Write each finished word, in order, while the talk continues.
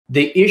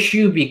The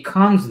issue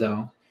becomes,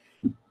 though,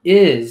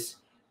 is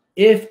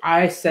if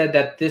I said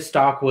that this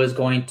stock was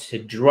going to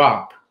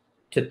drop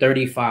to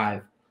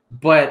 35,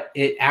 but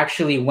it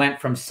actually went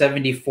from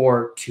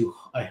 74 to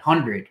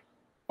 100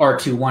 or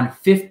to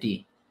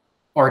 150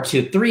 or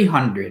to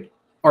 300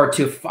 or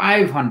to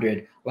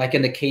 500, like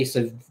in the case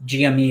of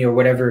GME or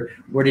whatever.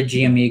 Where did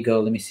GME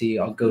go? Let me see.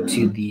 I'll go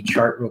to the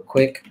chart real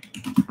quick.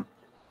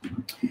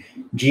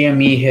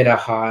 GME hit a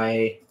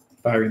high,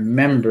 if I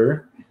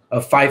remember,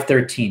 of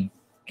 513.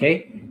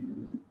 Okay.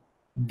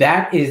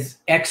 That is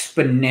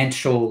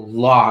exponential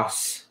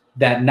loss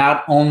that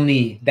not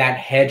only that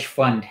hedge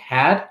fund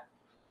had,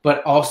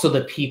 but also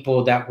the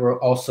people that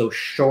were also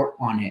short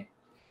on it.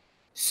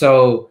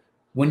 So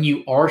when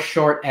you are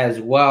short as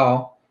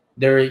well,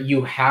 there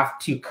you have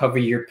to cover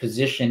your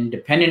position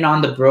depending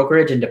on the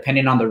brokerage and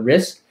depending on the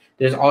risk.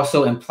 There's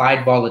also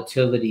implied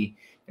volatility.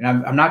 And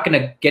I'm not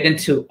going to get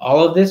into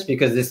all of this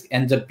because this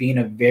ends up being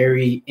a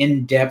very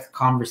in-depth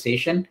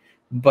conversation.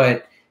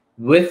 But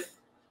with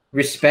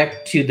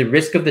respect to the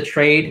risk of the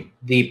trade,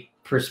 the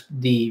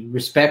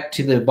respect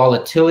to the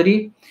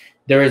volatility,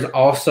 there is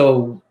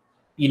also,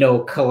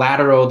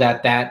 collateral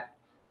that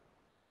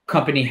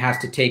company has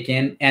to take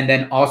in, and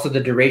then also the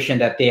duration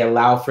that they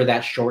allow for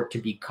that short to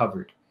be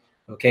covered.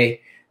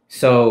 Okay,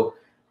 so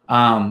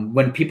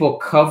when people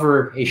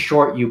cover a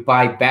short, you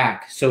buy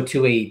back. So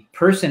to a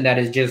person that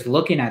is just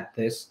looking at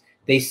this,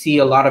 they see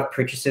a lot of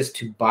purchases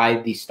to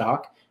buy the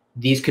stock.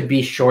 These could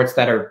be shorts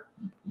that are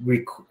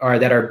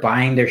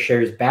buying their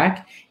shares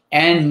back,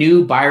 and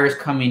new buyers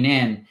coming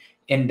in,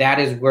 and that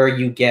is where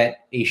you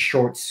get a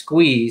short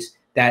squeeze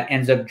that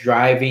ends up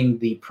driving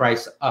the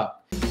price up.